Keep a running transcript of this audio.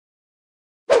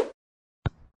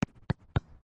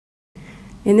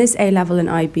In this A-level and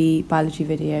IB biology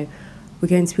video, we're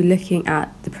going to be looking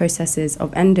at the processes of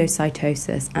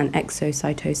endocytosis and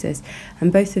exocytosis,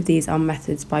 and both of these are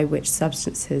methods by which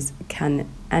substances can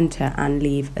enter and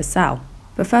leave a cell.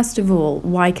 But first of all,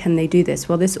 why can they do this?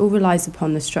 Well, this all relies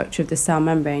upon the structure of the cell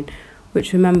membrane,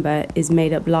 which, remember, is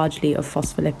made up largely of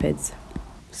phospholipids.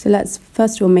 So let's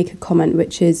first of all make a comment,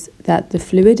 which is that the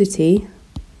fluidity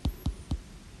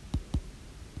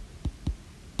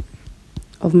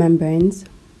of membranes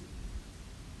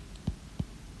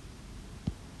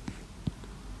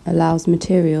allows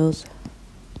materials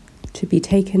to be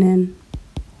taken in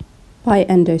by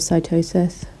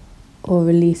endocytosis or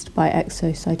released by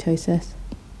exocytosis.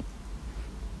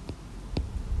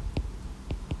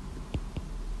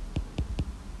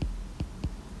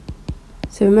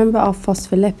 So remember our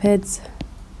phospholipids,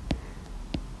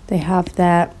 they have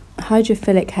their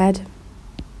hydrophilic head,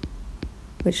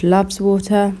 which loves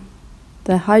water,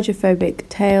 their hydrophobic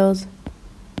tails,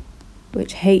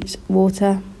 which hate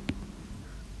water.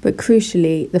 But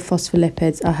crucially, the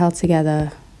phospholipids are held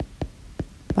together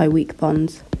by weak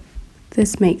bonds.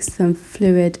 This makes them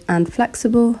fluid and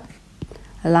flexible,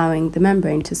 allowing the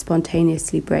membrane to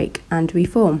spontaneously break and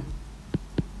reform.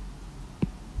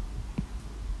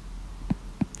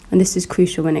 And this is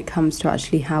crucial when it comes to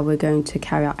actually how we're going to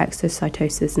carry out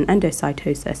exocytosis and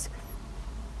endocytosis.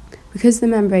 Because the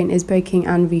membrane is breaking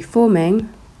and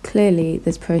reforming, clearly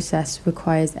this process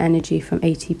requires energy from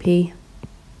ATP.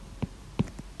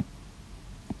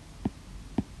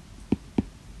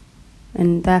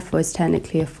 And therefore is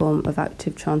technically a form of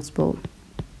active transport.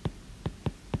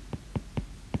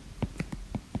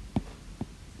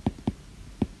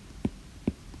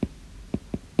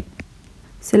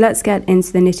 So let's get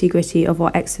into the nitty-gritty of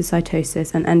what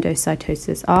exocytosis and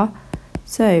endocytosis are.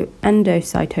 So,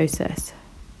 endocytosis.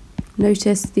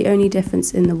 Notice the only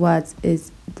difference in the words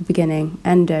is the beginning,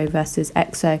 endo versus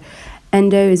exo.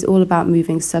 Endo is all about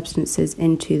moving substances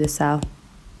into the cell,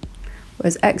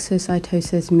 whereas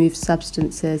exocytosis moves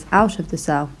substances out of the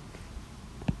cell.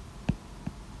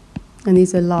 And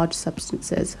these are large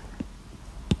substances.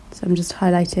 So I'm just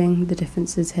highlighting the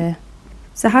differences here.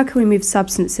 So how can we move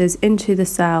substances into the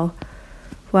cell?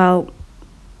 Well,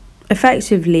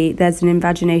 effectively, there's an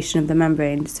invagination of the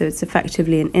membrane. So it's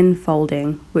effectively an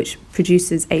infolding, which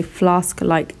produces a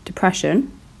flask-like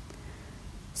depression.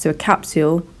 So a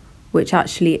capsule, which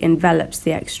actually envelops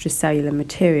the extracellular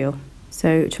material.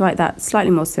 So to write that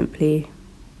slightly more simply,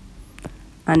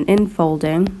 an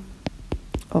infolding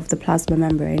of the plasma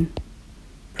membrane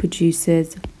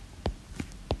produces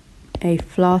a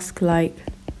flask-like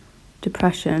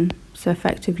depression, so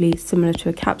effectively similar to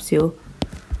a capsule,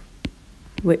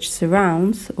 which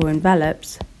surrounds or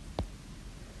envelops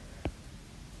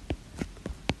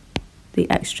the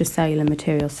extracellular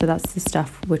material. So that's the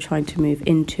stuff we're trying to move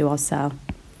into our cell.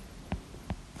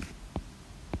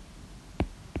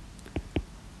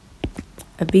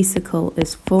 A vesicle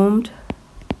is formed,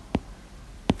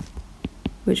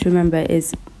 which, remember,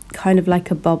 is kind of like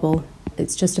a bubble.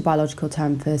 It's just a biological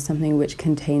term for something which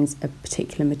contains a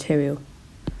particular material.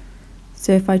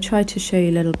 So if I try to show you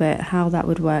a little bit how that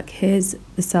would work, here's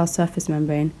the cell surface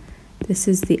membrane. This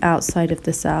is the outside of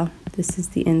the cell. This is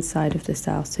the inside of the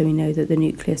cell. So we know that the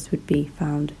nucleus would be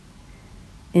found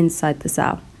inside the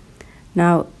cell.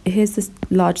 Now, here's the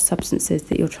large substances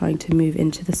that you're trying to move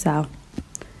into the cell.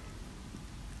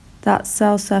 That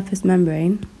cell surface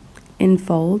membrane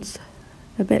infolds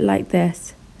a bit like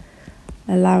this,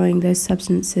 allowing those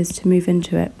substances to move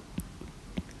into it.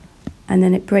 And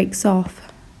then it breaks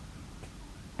off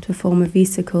to form a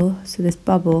vesicle, so this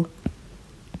bubble,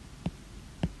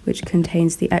 which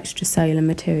contains the extracellular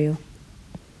material.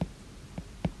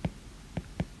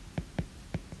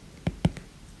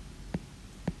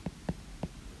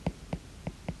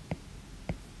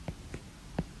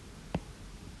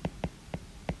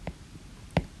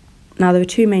 Now, there are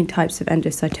two main types of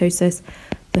endocytosis.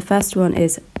 The first one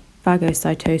is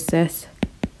phagocytosis,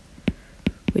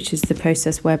 which is the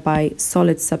process whereby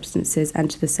solid substances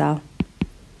enter the cell.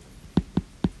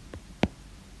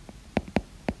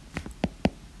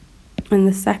 And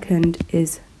the second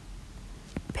is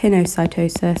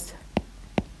pinocytosis,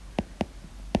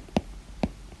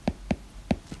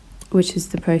 which is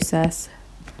the process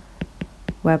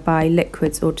whereby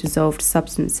liquids or dissolved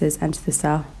substances enter the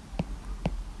cell.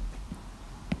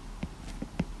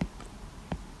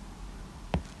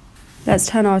 Let's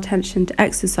turn our attention to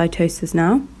exocytosis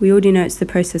now. We already know it's the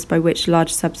process by which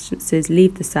large substances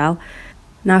leave the cell.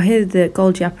 Now here the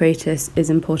Golgi apparatus is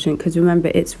important because remember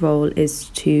its role is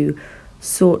to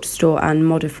sort, store and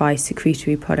modify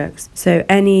secretory products. So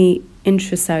any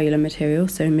intracellular material,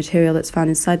 so material that's found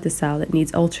inside the cell that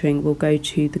needs altering, will go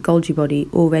to the Golgi body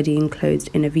already enclosed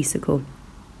in a vesicle,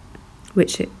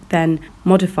 which it then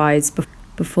modifies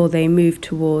before they move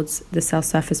towards the cell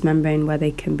surface membrane where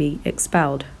they can be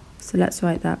expelled. So let's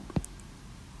write that.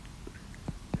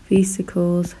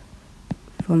 Vesicles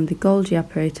from the Golgi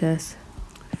apparatus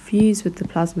fuse with the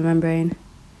plasma membrane.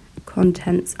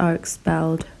 Contents are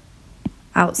expelled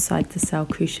outside the cell,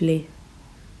 crucially.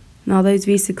 Now those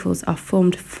vesicles are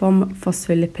formed from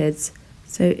phospholipids.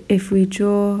 So if we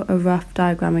draw a rough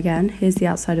diagram again, here's the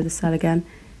outside of the cell again,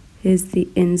 here's the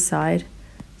inside.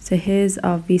 So here's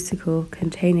our vesicle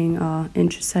containing our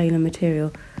intracellular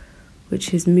material,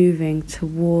 which is moving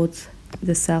towards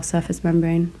the cell surface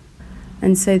membrane.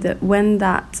 And so that when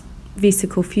that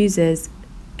vesicle fuses,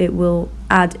 it will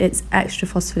add its extra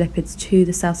phospholipids to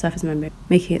the cell surface membrane,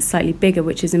 making it slightly bigger,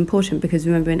 which is important because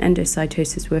remember in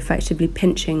endocytosis we're effectively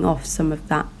pinching off some of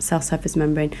that cell surface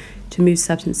membrane to move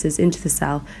substances into the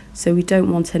cell. So we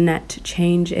don't want a net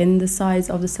change in the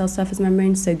size of the cell surface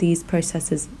membrane, so these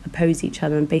processes oppose each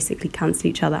other and basically cancel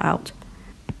each other out.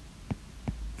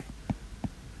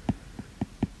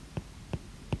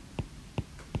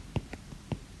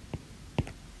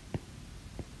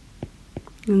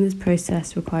 And this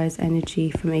process requires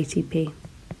energy from ATP.